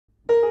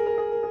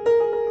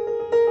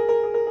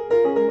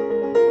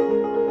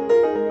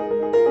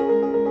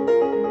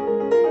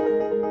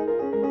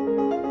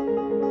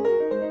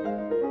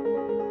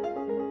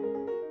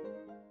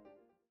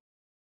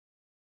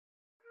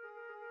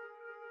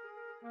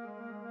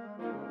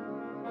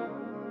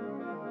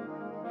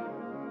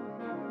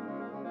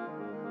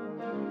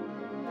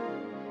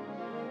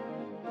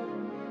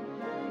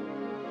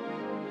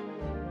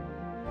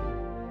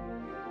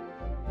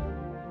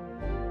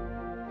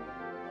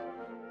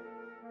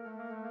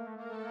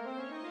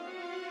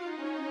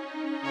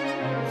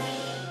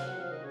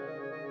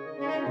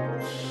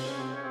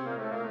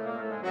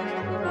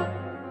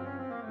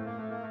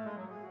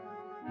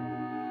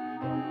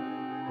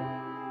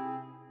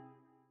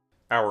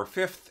Our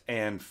fifth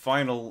and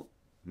final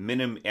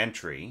minim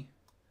entry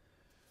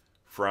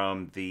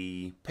from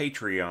the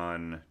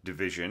Patreon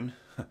division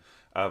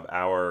of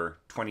our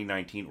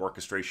 2019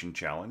 Orchestration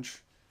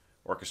Challenge,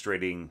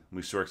 orchestrating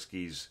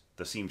Mussorgsky's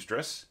The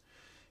Seamstress,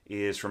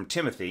 is from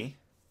Timothy,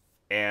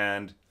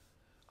 and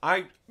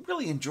I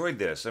really enjoyed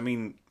this. I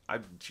mean,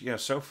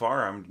 so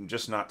far I'm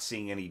just not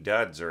seeing any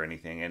duds or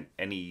anything, and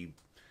any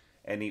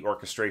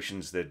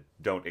orchestrations that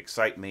don't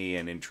excite me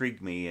and intrigue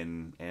me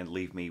and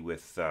leave me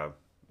with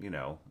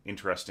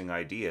interesting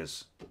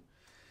ideas.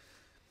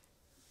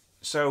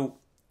 So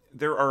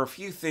there are a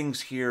few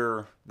things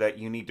here that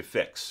you need to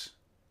fix.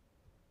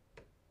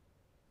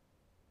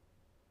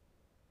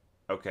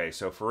 Okay,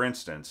 so for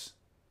instance,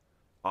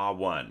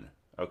 A1.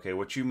 Okay,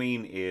 what you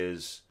mean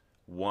is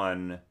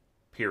 1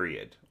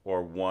 period,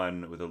 or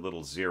 1 with a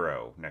little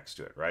 0 next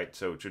to it, right?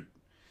 So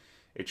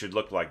it should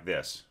look like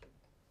this.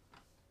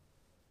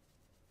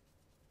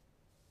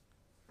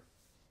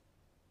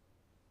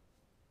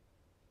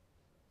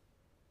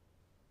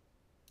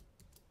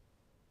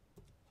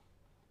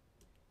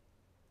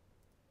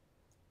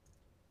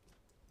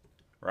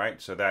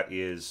 Right, so that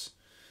is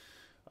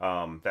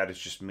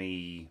just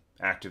me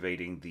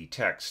activating the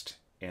text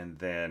and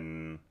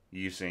then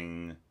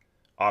using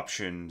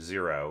option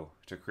 0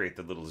 to create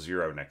the little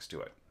 0 next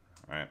to it.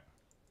 Right.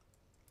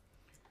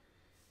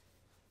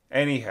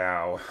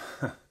 Anyhow,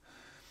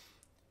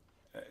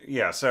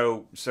 yeah.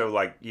 So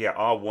like, yeah,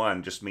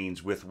 A1 just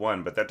means with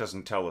 1, but that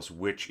doesn't tell us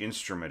which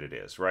instrument it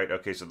is, right?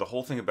 Okay, so the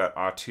whole thing about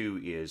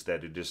A2 is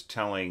that it is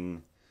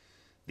telling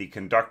the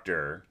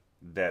conductor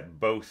that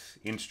both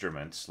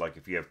instruments, like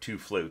if you have 2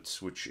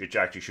 flutes, which it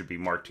actually should be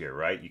marked here,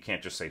 right? You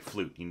can't just say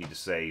flute. You need to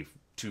say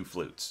 2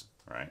 flutes,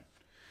 right?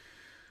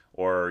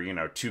 Or,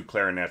 2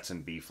 clarinets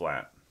in B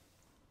flat.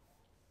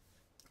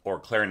 Or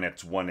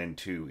clarinets 1 and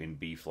 2 in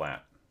B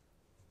flat.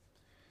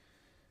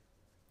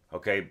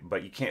 Okay,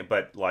 but you can't,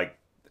 but like,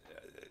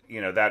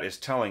 that is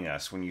telling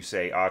us, when you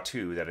say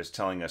A2, that is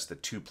telling us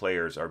that 2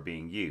 players are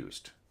being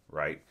used,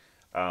 right?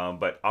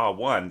 But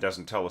A1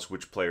 doesn't tell us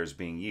which player is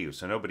being used,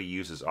 so nobody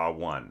uses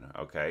A1,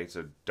 okay?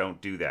 So don't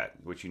do that.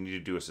 What you need to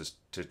do is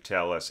to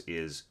tell us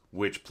is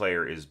which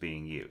player is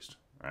being used,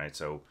 right?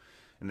 So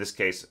in this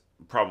case,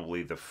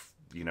 probably the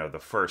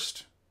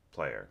first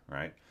player,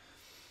 right?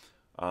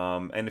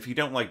 And if you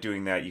don't like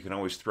doing that, you can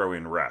always throw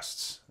in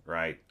rests,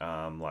 right?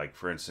 Like,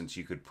 for instance,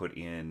 you could put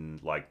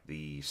in, like,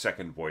 the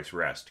second voice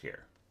rest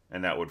here,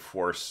 and that would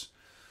force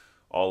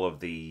all of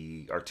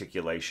the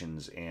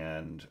articulations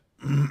and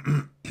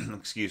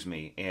excuse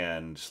me,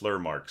 and slur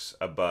marks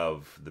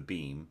above the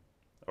beam,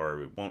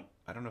 or it won't.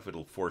 I don't know if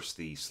it'll force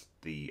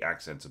the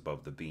accents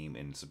above the beam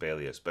in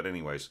Sibelius, but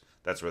anyways,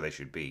 that's where they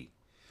should be.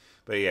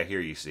 But yeah, here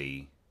you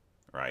see,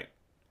 right,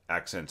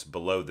 accents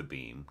below the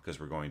beam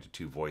because we're going to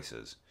 2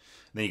 voices.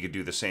 And then you could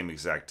do the same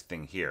exact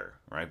thing here,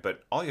 right?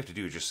 But all you have to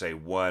do is just say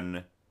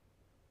 1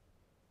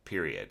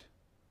 period,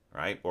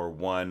 right, or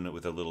 1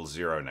 with a little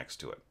 0 next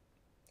to it,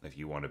 if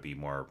you want to be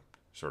more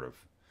sort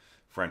of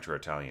French or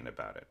Italian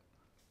about it.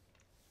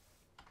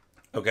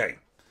 Okay.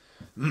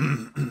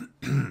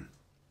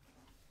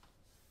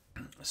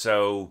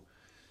 So,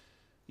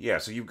 yeah,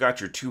 so you've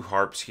got your 2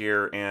 harps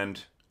here,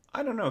 and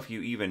I don't know if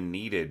you even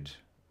needed,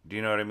 do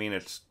you know what I mean?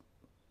 It's,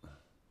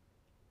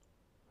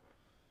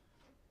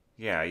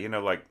 yeah,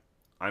 like,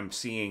 I'm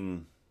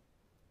seeing,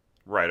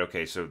 right,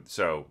 okay,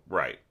 so,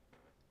 right.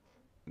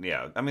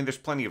 Yeah, I mean, there's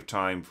plenty of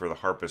time for the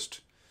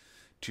harpist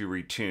to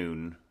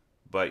retune,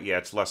 but yeah,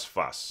 it's less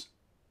fuss.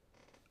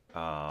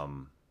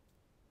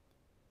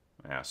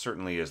 Yeah,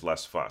 certainly is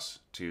less fuss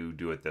to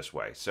do it this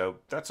way. So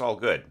that's all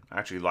good. I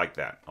actually like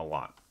that a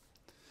lot.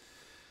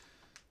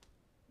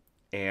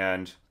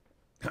 And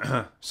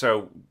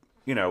so,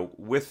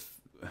 with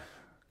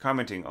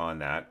commenting on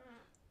that,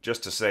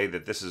 just to say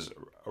that this is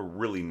a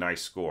really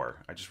nice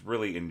score. I just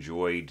really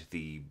enjoyed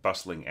the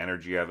bustling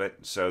energy of it.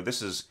 So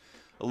this is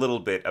a little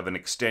bit of an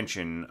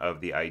extension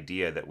of the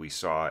idea that we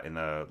saw in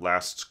the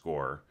last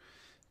score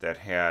that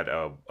had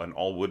an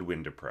all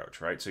woodwind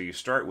approach, right? So you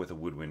start with a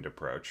woodwind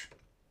approach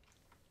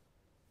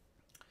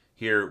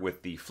here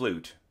with the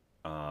flute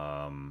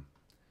playing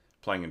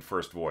in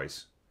first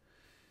voice,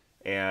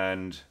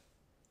 and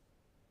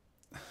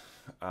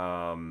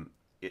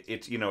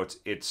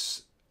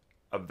it's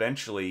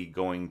eventually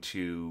going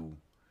to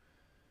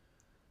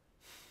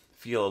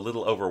feel a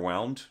little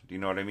overwhelmed. Do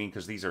you know what I mean?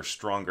 Because these are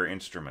stronger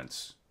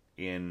instruments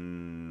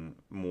in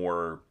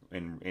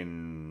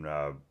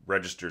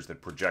registers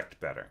that project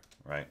better,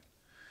 right?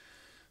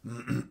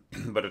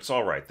 But it's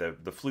all right.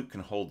 The flute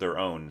can hold their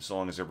own so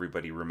long as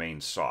everybody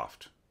remains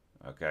soft.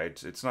 Okay,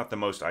 it's not the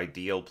most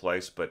ideal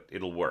place, but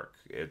it'll work.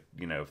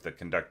 If the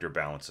conductor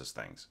balances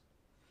things.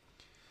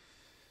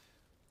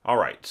 All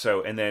right,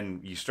 so and then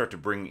you start to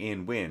bring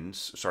in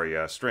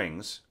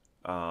strings,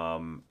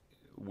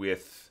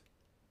 with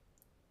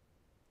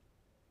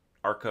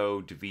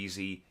arco,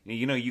 divisi.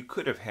 You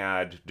could have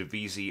had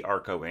divisi,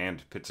 arco,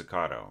 and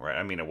pizzicato, right?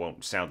 I mean, it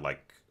won't sound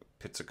like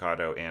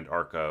pizzicato and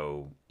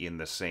arco in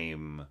the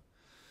same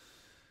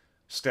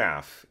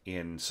staff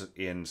in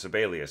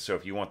Sibelius. So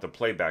if you want the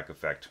playback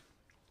effect,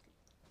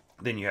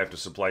 then you have to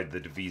supply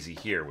the divisi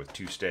here with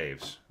two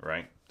staves,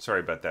 right? Sorry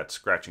about that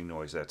scratching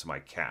noise. That's my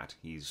cat.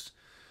 He's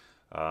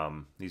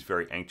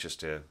very anxious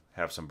to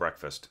have some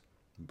breakfast,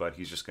 but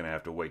he's just going to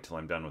have to wait till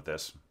I'm done with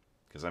this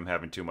because I'm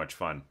having too much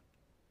fun.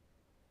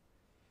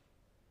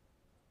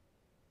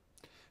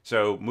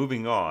 So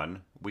moving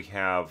on, we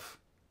have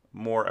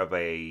more of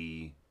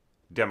a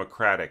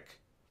democratic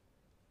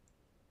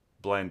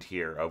blend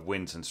here of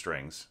winds and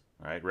strings,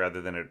 right?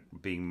 Rather than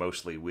it being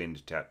mostly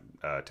wind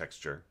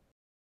texture.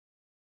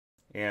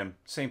 And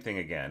same thing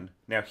again.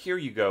 Now here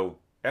you go,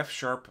 F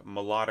sharp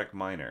melodic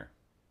minor.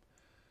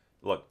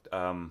 Look,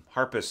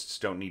 harpists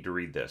don't need to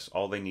read this.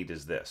 All they need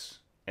is this.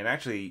 And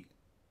actually,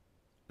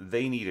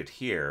 they need it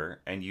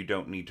here, and you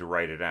don't need to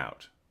write it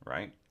out,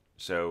 right?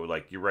 So,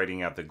 like, you're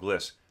writing out the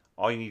gliss.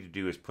 All you need to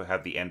do is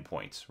have the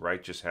endpoints,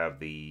 right? Just have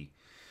the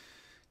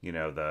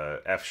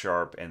F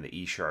sharp and the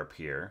E sharp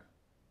here.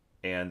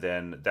 And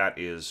then that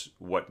is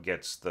what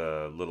gets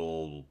the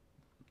little,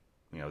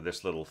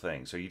 this little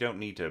thing. So you don't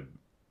need to,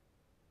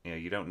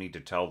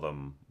 tell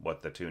them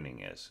what the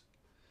tuning is.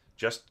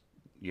 Just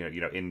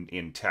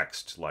in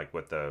text, like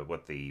what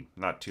the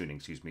not tuning,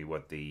 excuse me,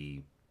 what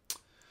the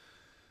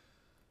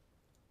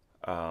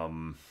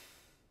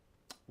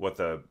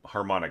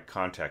harmonic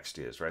context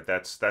is, right?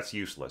 That's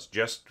useless.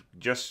 Just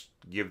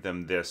give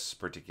them this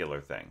particular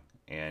thing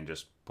and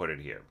just put it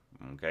here,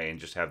 okay? And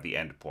just have the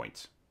end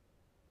points.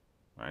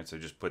 All right, so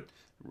just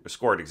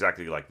score it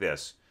exactly like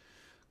this,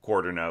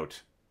 quarter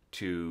note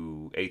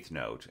to eighth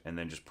note, and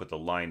then just put the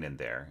line in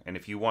there. And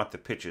if you want the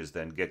pitches,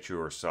 then get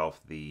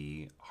yourself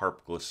the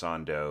harp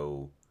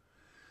glissando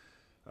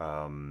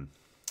plugin.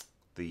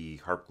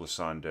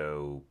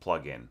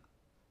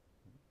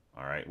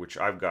 All right, which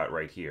I've got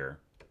right here.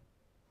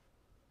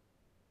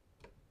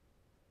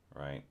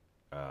 Right,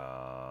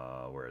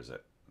 where is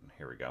it?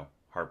 Here we go,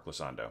 harp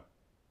glissando.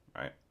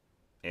 Right,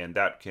 and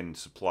that can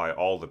supply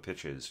all the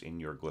pitches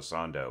in your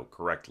glissando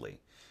correctly,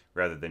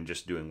 rather than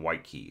just doing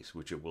white keys,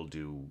 which it will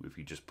do if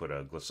you just put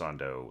a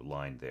glissando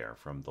line there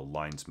from the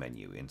lines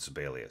menu in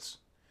Sibelius.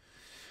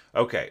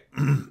 Okay.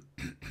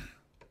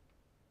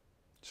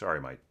 Sorry,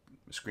 my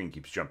screen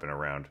keeps jumping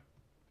around.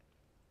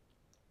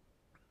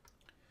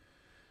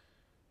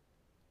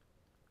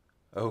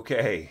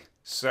 Okay,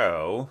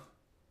 so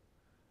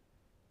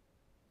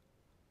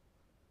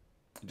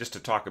just to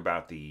talk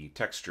about the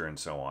texture and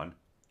so on,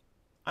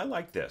 I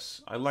like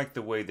this. I like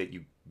the way that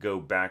you go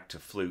back to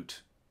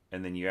flute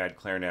and then you add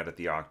clarinet at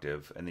the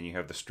octave, and then you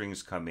have the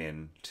strings come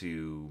in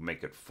to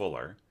make it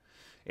fuller.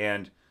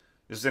 And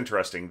this is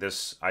interesting.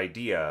 This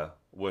idea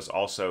was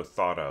also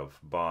thought of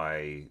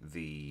by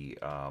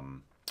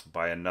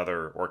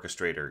another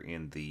orchestrator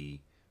in the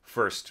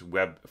first of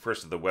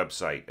the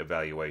website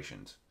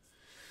evaluations.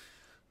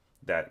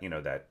 That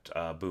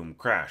boom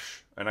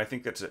crash, and I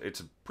think it's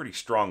a pretty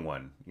strong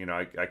one.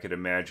 I could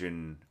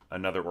imagine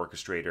another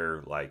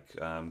orchestrator like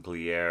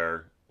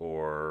Glier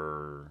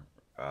or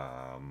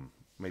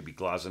maybe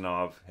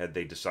Glazunov, had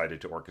they decided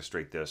to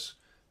orchestrate this,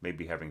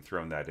 maybe having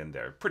thrown that in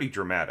there. Pretty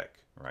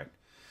dramatic, right?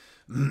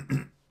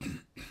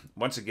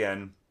 Once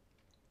again,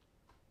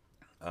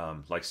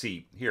 like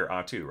see here,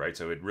 A2, right?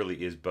 So it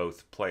really is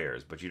both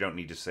players, but you don't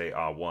need to say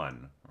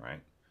A1, right?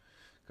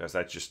 Because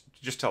that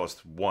just tell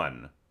us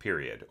one,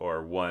 period,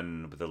 or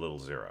one with a little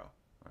zero,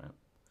 right?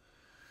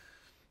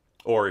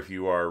 Or if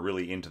you are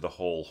really into the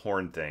whole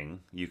horn thing,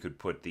 you could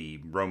put the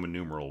Roman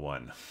numeral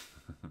 1.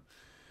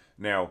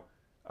 Now,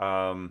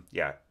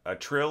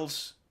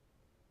 trills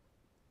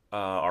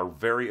are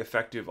very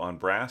effective on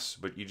brass,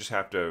 but you just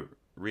have to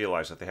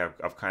realize that they have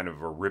kind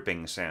of a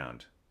ripping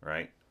sound,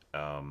 right?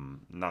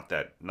 Not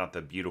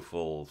the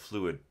beautiful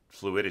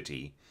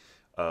fluidity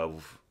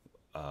of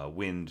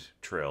wind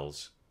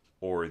trills,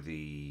 or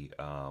the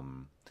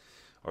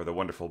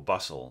wonderful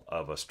bustle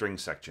of a string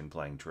section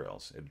playing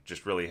trills. It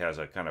just really has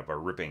a kind of a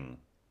ripping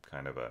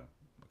kind of a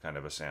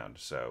sound.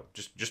 So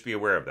just be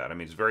aware of that. I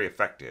mean, it's very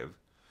effective.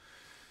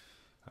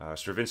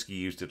 Stravinsky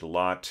used it a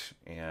lot,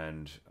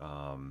 and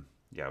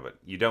but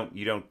you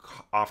don't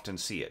often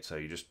see it. So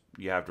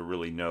you have to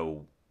really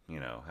know,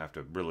 have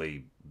to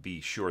really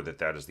be sure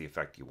that is the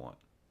effect you want.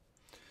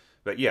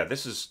 But yeah,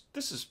 this is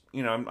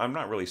I'm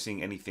not really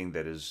seeing anything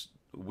that is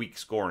weak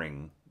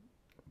scoring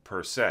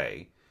per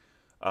se.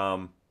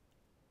 I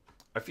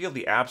feel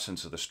the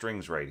absence of the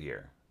strings right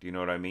here. Do you know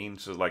what I mean?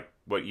 So like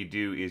what you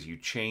do is you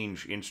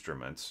change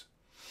instruments.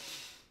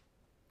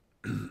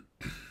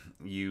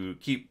 You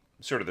keep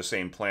sort of the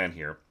same plan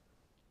here.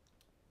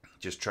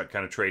 Just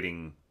kind of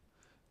trading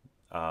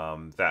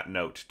that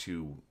note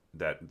to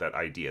that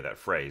idea, that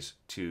phrase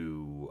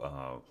to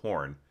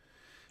horn,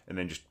 and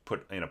then just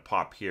put in a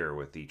pop here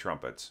with the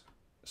trumpets.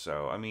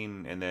 So I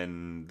mean, and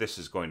then this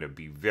is going to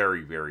be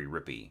very, very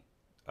rippy.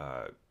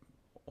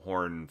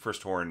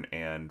 First horn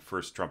and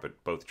first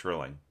trumpet both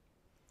trilling.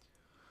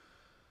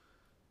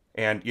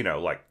 And, you know,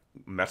 like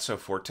mezzo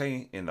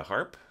forte in the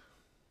harp,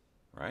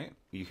 right?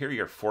 You hear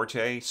your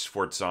forte,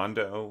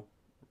 sforzando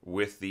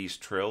with these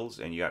trills,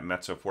 and you got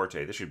mezzo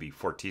forte. This should be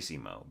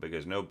fortissimo,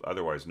 because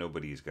otherwise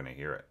nobody's going to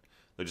hear it.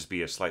 There'll just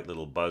be a slight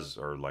little buzz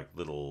or like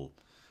little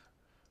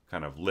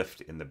kind of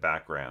lift in the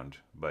background,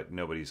 but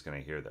nobody's going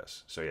to hear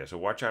this. So yeah, so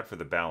watch out for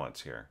the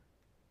balance here.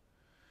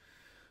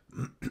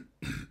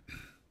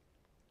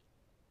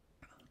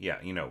 Yeah,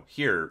 you know,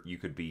 here you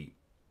could be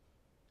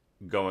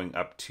going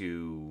up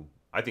to,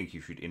 I think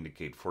you should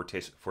indicate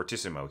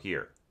fortissimo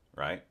here,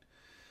 right?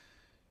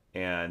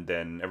 And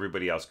then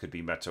everybody else could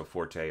be mezzo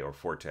forte or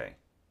forte,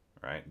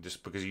 right?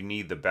 Just because you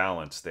need the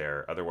balance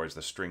there, otherwise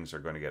the strings are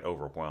going to get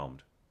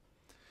overwhelmed.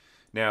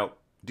 Now,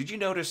 did you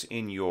notice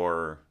in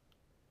your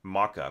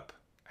mock-up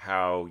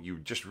how you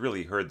just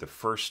really heard the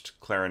first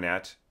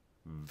clarinet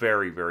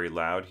very, very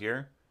loud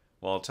here?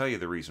 Well, I'll tell you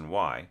the reason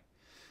why.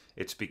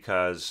 It's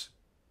because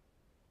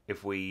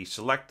if we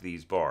select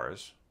these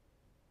bars,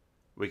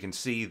 we can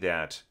see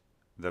that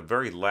the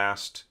very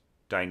last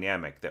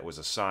dynamic that was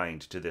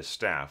assigned to this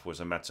staff was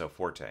a mezzo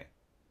forte.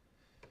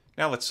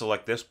 Now let's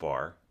select this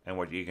bar, and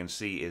what you can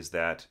see is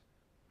that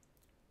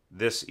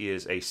this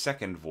is a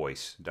second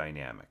voice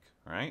dynamic,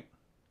 right?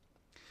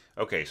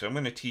 Okay, so I'm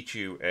going to teach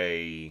you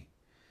a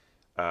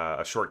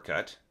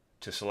shortcut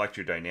to select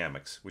your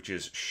dynamics, which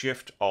is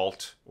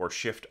Shift-Alt or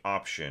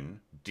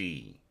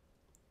Shift-Option-D.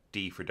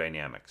 D for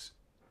dynamics.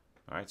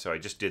 All right, so I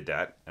just did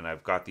that, and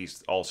I've got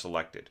these all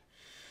selected.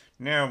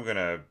 Now I'm going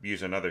to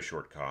use another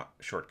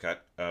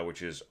shortcut,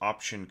 which is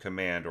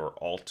Option-Command or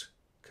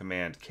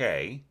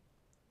Alt-Command-K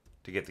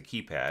to get the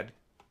keypad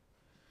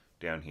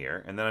down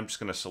here. And then I'm just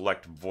going to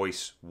select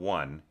Voice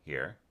 1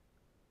 here,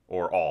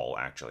 or All,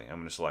 actually. I'm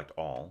going to select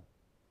All.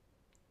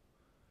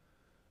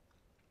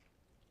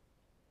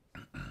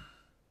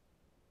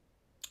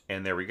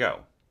 And there we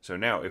go. So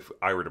now if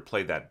I were to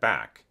play that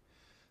back,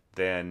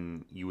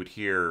 then you would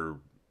hear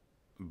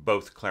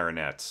both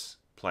clarinets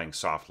playing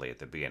softly at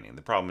the beginning.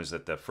 The problem is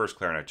that the first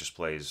clarinet just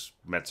plays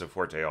mezzo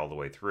forte all the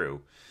way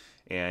through,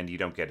 and you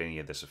don't get any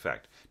of this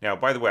effect. Now,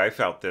 by the way, I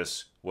felt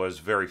this was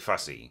very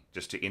fussy,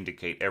 just to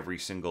indicate every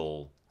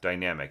single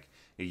dynamic.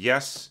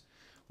 Yes,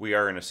 we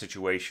are in a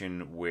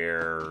situation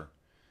where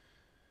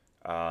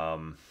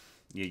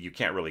you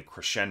can't really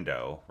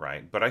crescendo,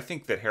 right? But I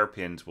think that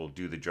hairpins will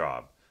do the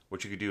job.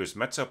 What you could do is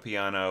mezzo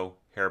piano,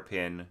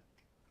 hairpin,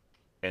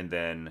 and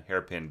then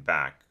hairpin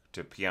back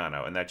to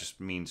piano, and that just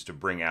means to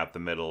bring out the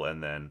middle,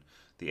 and then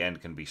the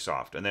end can be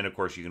soft. And then, of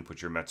course, you can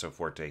put your mezzo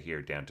forte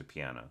here down to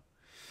piano.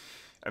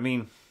 I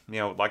mean, you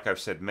know, like I've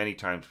said many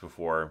times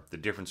before, the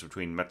difference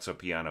between mezzo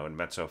piano and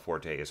mezzo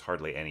forte is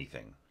hardly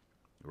anything,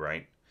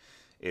 right?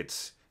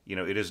 It's, you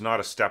know, it is not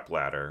a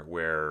stepladder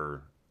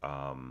where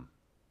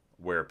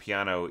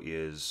piano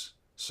is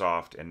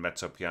soft and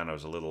mezzo piano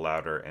is a little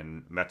louder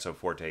and mezzo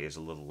forte is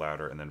a little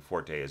louder and then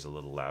forte is a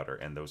little louder,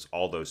 and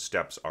all those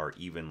steps are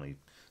evenly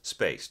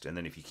spaced. And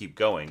then if you keep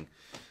going,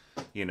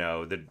 you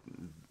know, the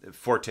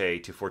forte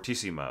to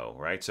fortissimo,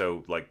 right?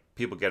 So like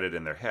people get it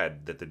in their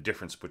head that the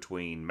difference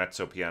between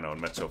mezzo piano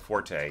and mezzo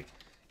forte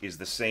is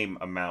the same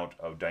amount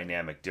of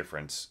dynamic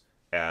difference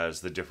as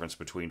the difference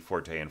between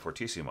forte and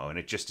fortissimo, and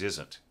it just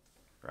isn't,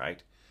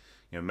 right?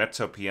 You know,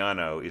 mezzo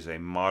piano is a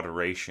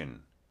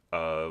moderation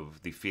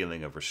of the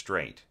feeling of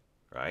restraint,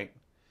 right?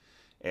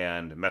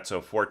 And mezzo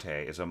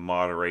forte is a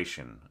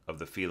moderation of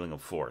the feeling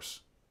of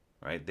force,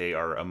 right? They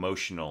are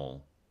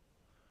emotional,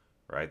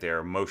 right? They are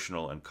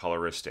emotional and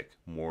coloristic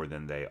more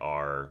than they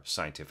are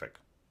scientific,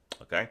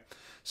 okay?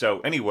 So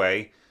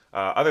anyway,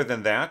 other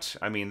than that,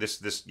 I mean,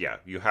 yeah,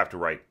 you have to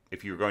write,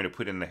 if you're going to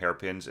put in the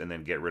hairpins and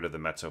then get rid of the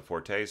mezzo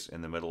fortes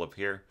in the middle of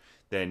here,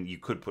 then you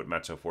could put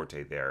mezzo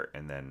forte there,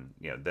 and then,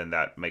 you know, then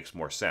that makes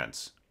more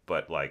sense.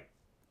 But like,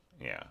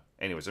 yeah.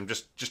 Anyways, I'm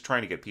just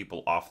trying to get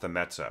people off the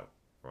mezzo,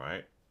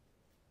 right?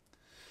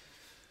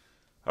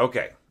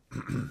 Okay.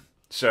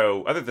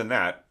 So other than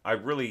that, I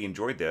really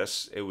enjoyed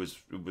this. It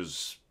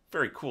was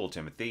very cool,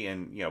 Timothy,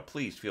 and you know,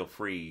 please feel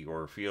free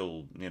or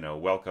feel, you know,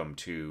 welcome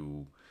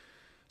to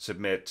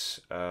submit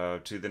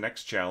to the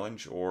next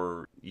challenge,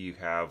 or you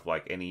have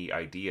like any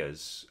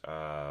ideas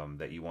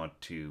that you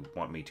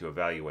want me to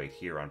evaluate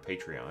here on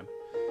Patreon.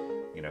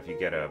 You know, if you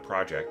get a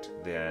project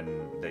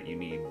then that you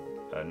need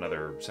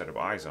another set of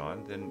eyes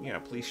on, then, you know,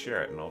 please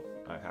share it, and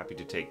I'm happy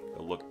to take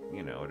a look,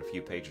 you know, at a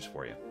few pages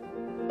for you.